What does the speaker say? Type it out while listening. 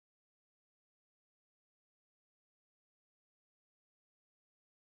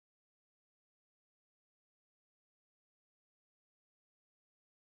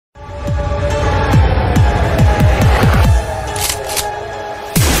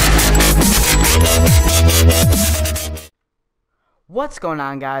What's going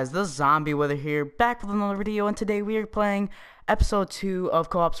on, guys? The Zombie Wither here, back with another video, and today we are playing episode 2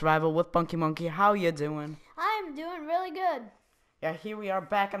 of Co-op Survival with Bunky Monkey. How you doing? I'm doing really good. Yeah, here we are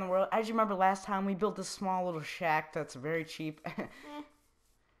back in the world. As you remember last time, we built this small little shack that's very cheap.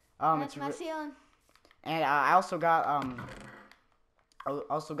 That's my ceiling. And I also got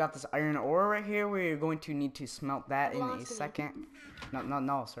this iron ore right here. We're going to need to smelt that in a second.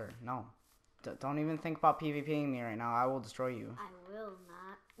 No, sir, no. Don't even think about PvPing me right now. I will destroy you. I will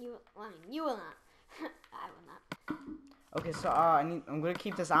not. You will not. I will not. Okay, so I'm gonna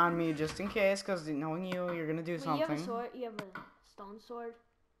keep this on me just in case, cause knowing you, you're gonna do something. You have a sword. You have a stone sword.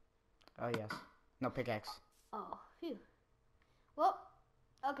 Oh yes. No pickaxe. Oh, phew. Well,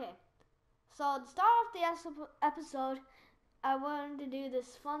 okay. So to start off the episode, I wanted to do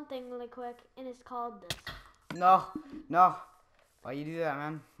this fun thing really quick, and it's called this. No. Why you do that,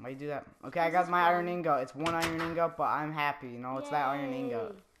 man? Why you do that? Okay, I got my iron ingot. It's one iron ingot, but I'm happy. You know, it's that iron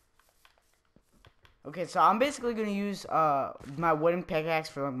ingot. Okay, so I'm basically gonna use my wooden pickaxe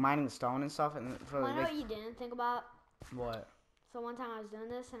for like mining the stone and stuff, and for I know what you didn't think about. What? So one time I was doing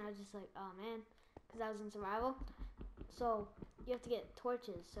this, and I was just like, oh man, because I was in survival. So you have to get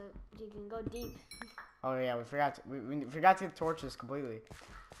torches so you can go deep. Oh yeah, we forgot to get torches completely.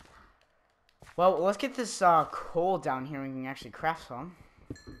 Well, let's get this coal down here and we can actually craft some.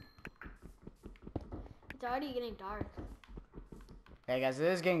 It's already getting dark. Hey guys, it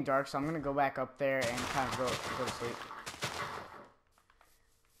is getting dark, so I'm gonna go back up there and kind of go to sleep.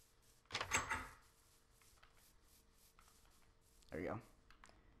 There we go.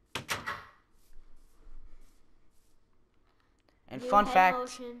 And fun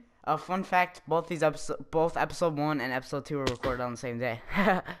fact, both episode 1 and episode 2 were recorded on the same day.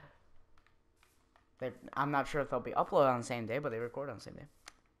 I'm not sure if they'll be uploaded on the same day, but they record on the same day.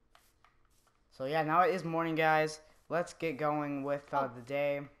 So yeah, now it is morning, guys. Let's get going with the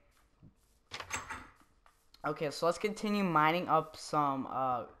day. Okay, so let's continue mining up some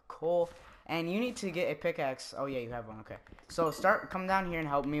coal. And you need to get a pickaxe. Oh yeah, you have one. Okay. So come down here and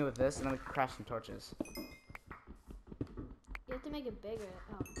help me with this, and then we can craft some torches. You have to make it bigger.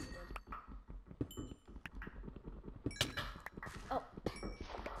 Oh, you did. Oh,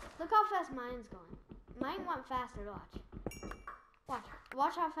 look how fast mine's going. Mine went faster,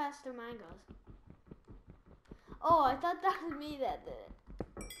 watch how faster mine goes. Oh, I thought that was me that did it.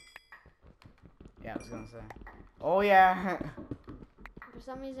 Yeah, I was gonna say. Oh yeah. For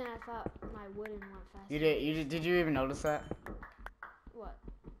some reason, I thought my wooden went faster. You did. Did you even notice that? What?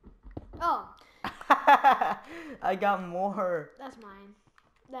 Oh. I got more. That's mine.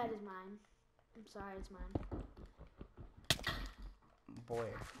 That is mine. I'm sorry, it's mine.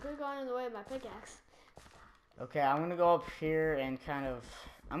 Boy. You're going in the way of my pickaxe. Okay, I'm gonna go up here and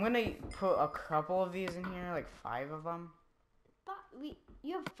I'm gonna put a couple of these in here, like 5 of them. But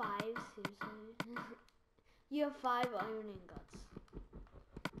you have 5, seriously. You have 5 iron ingots.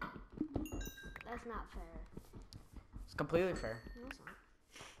 That's not fair. It's completely fair. No, it's not.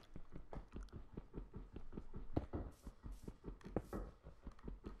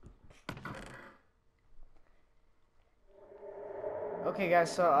 Okay,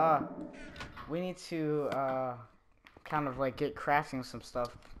 guys, so we need to kind of like get crafting some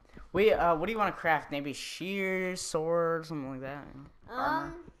stuff. What do you want to craft? Maybe shears, swords, something like that.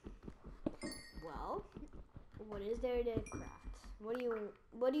 Armor? Well, what is there to craft? What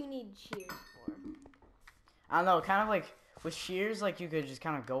do you need shears for? I don't know, kind of like with shears, like you could just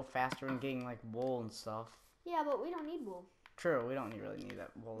kind of go faster in getting like wool and stuff. Yeah, but we don't need wool. True, we don't really need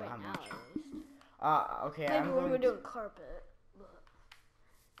that wool that much. At least. Okay. Maybe when we're doing carpet. But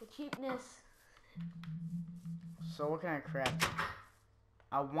the cheapness. So what can I craft?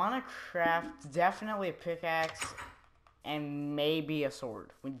 I want to craft definitely a pickaxe and maybe a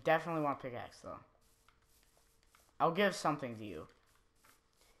sword. We definitely want a pickaxe though. I'll give something to you.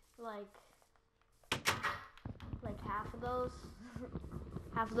 Like half of those?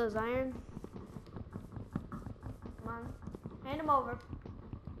 Half of those iron? Come on. Hand them over.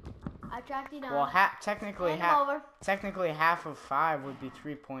 I tracked you down. Well, technically half of 5 would be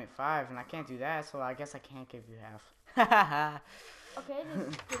 3.5, and I can't do that, so I guess I can't give you half. Okay,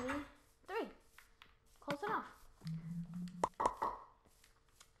 just give me 3. Close enough.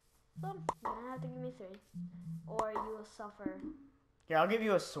 So, you're gonna have to give me 3. Or you will suffer. Here, I'll give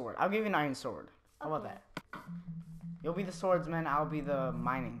you a sword. I'll give you an iron sword. How about that? You'll be the swordsman, I'll be the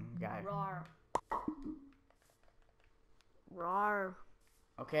mining guy. Rawr. Rawr.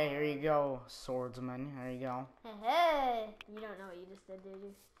 Okay, here you go, swordsman. Here you go. Hey, you don't know what you just did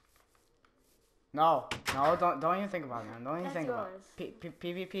you? No, don't even think about it, man. Don't even think about it.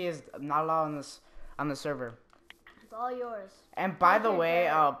 PvP is not allowed on this server. It's all yours. And by the Okay, way,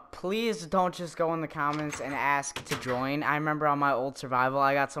 Barrett. please don't just go in the comments and ask to join. I remember on my old survival,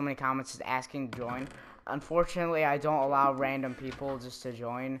 I got so many comments just asking to join. Unfortunately, I don't allow random people just to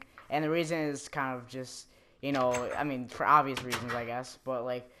join. And the reason is kind of just, you know, I mean, for obvious reasons, I guess. But,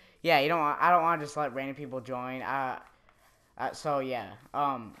 like, yeah, I don't want to just let random people join. So, yeah.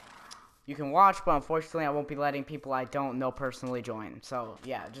 You can watch, but unfortunately, I won't be letting people I don't know personally join. So,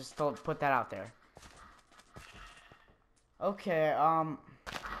 yeah, just put that out there. Okay,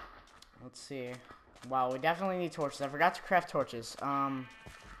 let's see. Wow, we definitely need torches. I forgot to craft torches.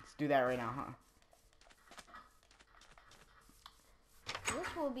 Let's do that right now, huh?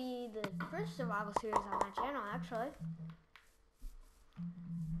 This will be the first survival series on my channel, actually.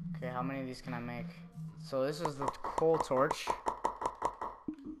 Okay, how many of these can I make? So this is the coal torch.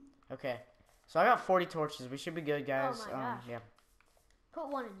 Okay, so I got 40 torches. We should be good, guys. Oh my gosh. Yeah. Put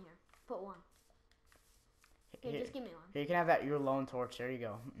one in here. Put one. Here, just give me one. Here, you can have that your lone torch. There you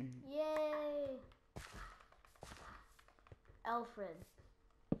go. Yay! Alfred.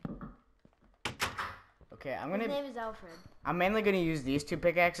 Okay, His name is Alfred. I'm mainly gonna use these two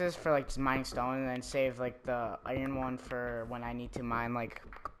pickaxes for like just mining stone, and then save like the iron one for when I need to mine like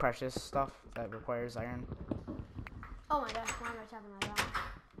precious stuff that requires iron. Oh my gosh! Why am I tapping my back?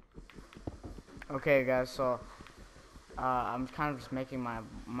 Okay, guys. So I'm kind of just making my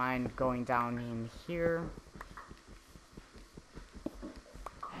mine going down in here,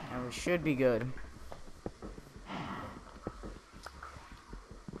 and we should be good.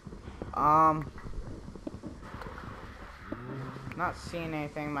 Not seeing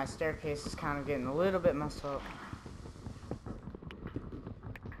anything. My staircase is kind of getting a little bit messed up.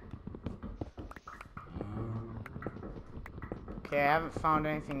 Okay, I haven't found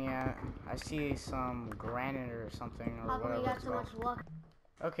anything yet. I see some granite or something or How come whatever you got it's so called. much luck?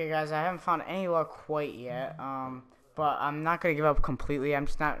 Okay, guys, I haven't found any luck quite yet. But I'm not gonna give up completely. I'm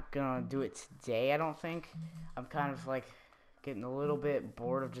just not gonna do it today, I don't think. I'm kind of like getting a little bit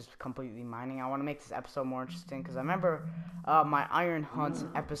bored of just completely mining. I want to make this episode more interesting because I remember my Iron Hunt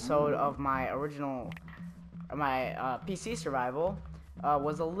episode of my original, PC survival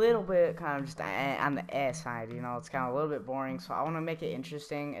was a little bit kind of just on the side, you know. It's kind of a little bit boring, so I want to make it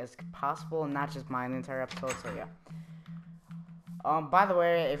interesting as possible and not just mine the entire episode. So yeah. By the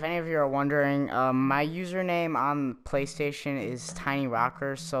way, if any of you are wondering, my username on PlayStation is Tiny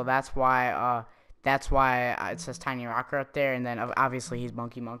Rocker, so that's why it says Tiny Rocker up there, and then obviously he's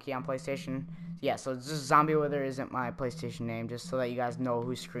Monkey Monkey on PlayStation. Yeah, so it's just Zombie Wither isn't my PlayStation name, just so that you guys know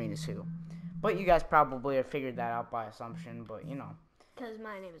whose screen is who. But you guys probably have figured that out by assumption, but you know. Because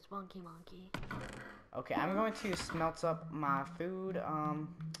my name is Monkey Monkey. Okay, I'm going to smelt up my food.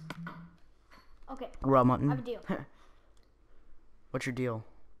 Okay, Raw I mutton. have a deal. What's your deal?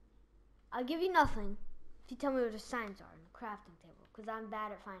 I'll give you nothing if you tell me what the signs are in the crafting table. Because I'm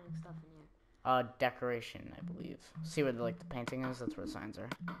bad at finding stuff in here. Decoration, I believe. See where the painting is? That's where the signs are.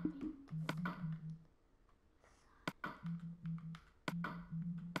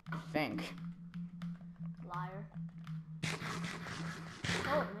 I think. Liar.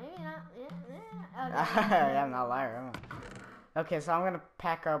 Oh, maybe not. Yeah. Yeah, I'm not a liar, am I? Okay, so I'm gonna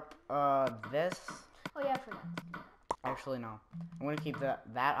pack up this. Oh yeah, I forgot. Actually, no. I'm gonna keep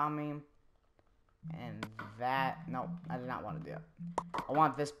that on me. And that. Nope, I did not want to do it. I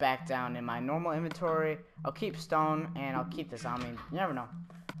want this back down in my normal inventory. I'll keep stone and I'll keep this on me. You never know.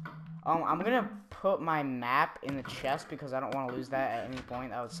 I'm gonna put my map in the chest because I don't want to lose that at any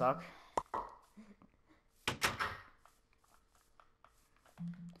point. That would suck.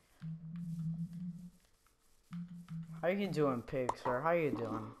 How you doing, pig, sir? How you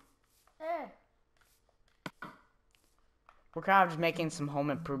doing? Hey. We're kind of just making some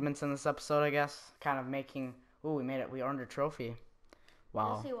home improvements in this episode, I guess. Kind of making... Ooh, we made it. We earned a trophy.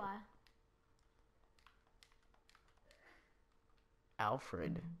 Wow. Let's see why.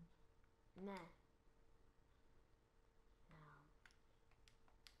 Alfred. Nah.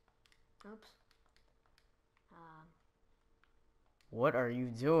 No. Oops. What are you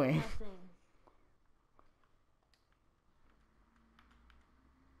doing? Nothing.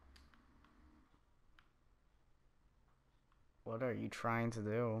 What are you trying to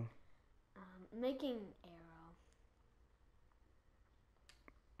do? Making arrow.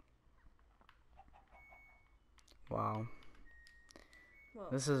 Wow. Whoa.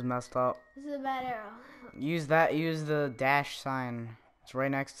 This is messed up. This is a bad arrow. Use the dash sign. It's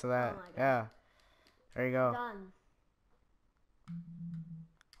right next to that. Oh my God. Yeah. There you go. Done.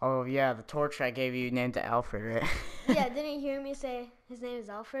 Oh yeah, the torch I gave you named it Alfred, right? Yeah, didn't you hear me say his name is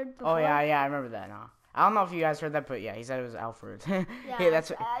Alfred before? Oh yeah, I remember that now. I don't know if you guys heard that, but yeah, he said it was Alfred. Yeah,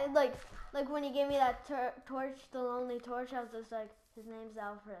 that's like when he gave me that torch, the lonely torch. I was just like, his name's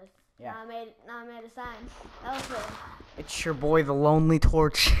Alfred. Yeah. Now I made a sign, Alfred. It's your boy, the Lonely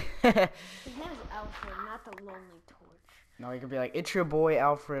Torch. His name is Alfred, not the Lonely Torch. No, you could be like, it's your boy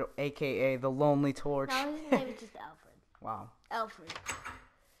Alfred, aka the Lonely Torch. No, his name is just Alfred. Wow. Alfred.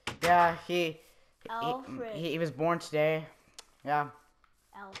 Yeah, Alfred. he was born today. Yeah.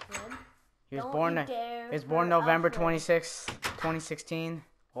 Alfred. He was Don't born. you dare He was born hurt November Alfred. 26th, 2016.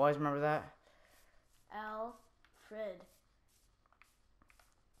 Always remember that. Alfred.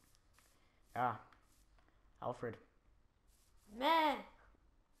 Yeah. Alfred. Man.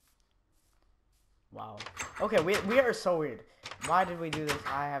 Wow. Okay, we are so weird. Why did we do this?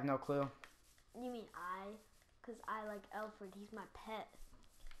 I have no clue. You mean I? Because I like Alfred. He's my pet.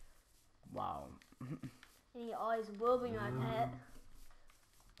 Wow. And he always will be my pet.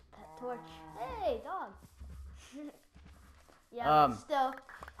 Pet torch. Hey, dog. Yeah, but still.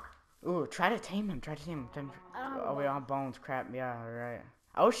 Ooh, try to tame him. Try to tame him. I don't have Oh, we don't have bones. Crap. Yeah, right.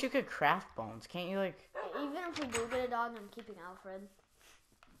 I wish you could craft bones. Can't you, like... Even if we do get a dog, I'm keeping Alfred.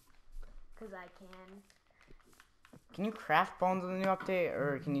 Because I can. Can you craft bones in the new update,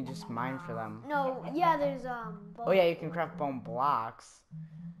 or can you just mine for them? No, yeah, there's, Oh, yeah, you can craft bone blocks.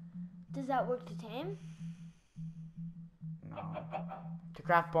 Does that work to tame? No. To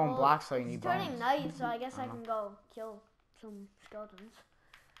craft bone blocks, though, you need It's bones. turning night, so I guess I can go kill some skeletons.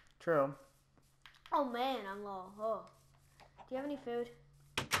 True. Oh, man, I'm low. Oh. Do you have any food?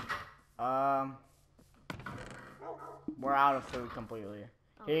 We're out of food completely.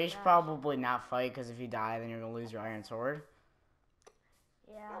 Oh Here, my you should gosh. probably not fight, because if you die, then you're going to lose your iron sword.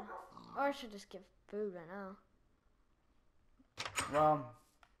 Yeah. Or I should just give food right now. Well,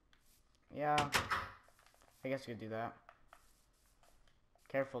 yeah. I guess you could do that.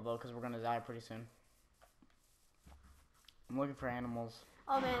 Careful, though, because we're going to die pretty soon. I'm looking for animals.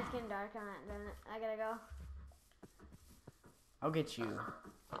 Oh, man, it's getting dark on it, doesn't it? I gotta go. I'll get you.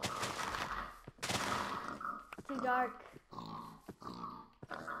 Too dark.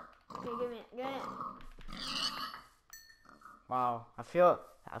 Okay, give it. Wow, I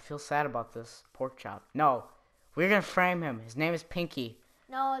feel sad about this pork chop. No, we're gonna frame him. His name is Pinky.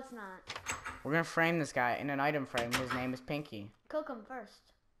 No, it's not. We're gonna frame this guy in an item frame. His name is Pinky. Cook him first.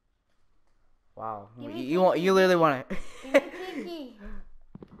 Wow, Give me you literally want to. Give me Pinky.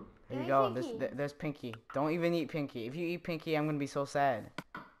 There you Give me go. Pinky. There's Pinky. Don't even eat Pinky. If you eat Pinky, I'm gonna be so sad.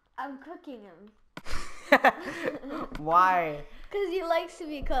 I'm cooking him. Why? Because he likes to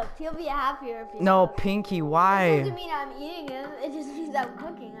be cooked. He'll be happier if he's No, cooked. Pinky. It Why? doesn't mean I'm eating him. It just means I'm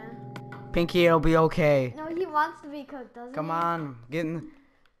cooking him. Pinky, it'll be okay. No, he wants to be cooked, doesn't he? Come on, get in.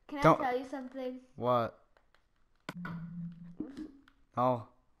 Can I Don't- tell you something? What? Oh.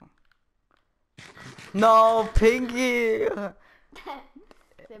 No, Pinky.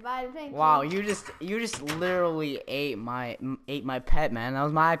 Say bye to Pinky. Wow, you just literally ate my pet, man. That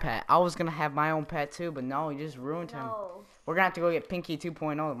was my pet. I was gonna have my own pet too, but no, you just ruined him. No. We're gonna have to go get Pinky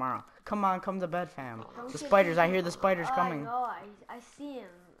 2.0 tomorrow. Come on, come to bed, fam. Don't The get spiders, I Pinky. hear the spiders coming. I know. I see him.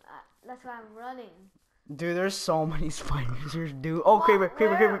 That's why I'm running. Dude, there's so many spiders. There's dude. Oh,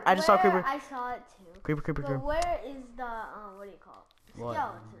 creeper. I just saw creeper. I saw it too. Creeper. But where is the what do you call it? What?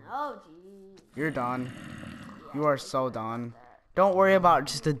 Skeleton. Oh jeez. You're done. Yeah, You are so done. Don't worry about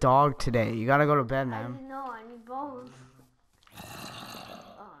just a dog today. You gotta go to bed, I man. didn't know. I need bones.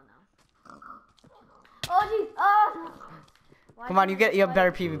 Oh no. Oh jeez. Oh. No. Why Come on, did you he have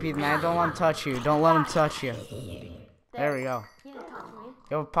better fight? PvP than that. Don't let him touch you. Don't let him touch you. There we go. He didn't touch me.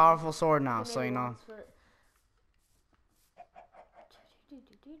 You have a powerful sword now, so Maybe you know. once, but-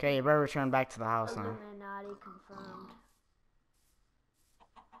 Okay, you better return back to the house now. Illuminati confirmed.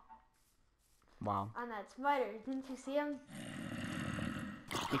 Wow. On that spider, didn't you see him?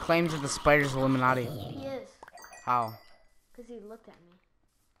 He claims that the spider's Illuminati. He is, How? because he looked at me.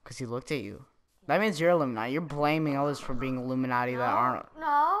 Because he looked at you. That means you're Illuminati. You're blaming others for being Illuminati that aren't. No,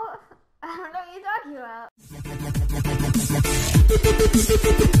 I don't know what you're talking about.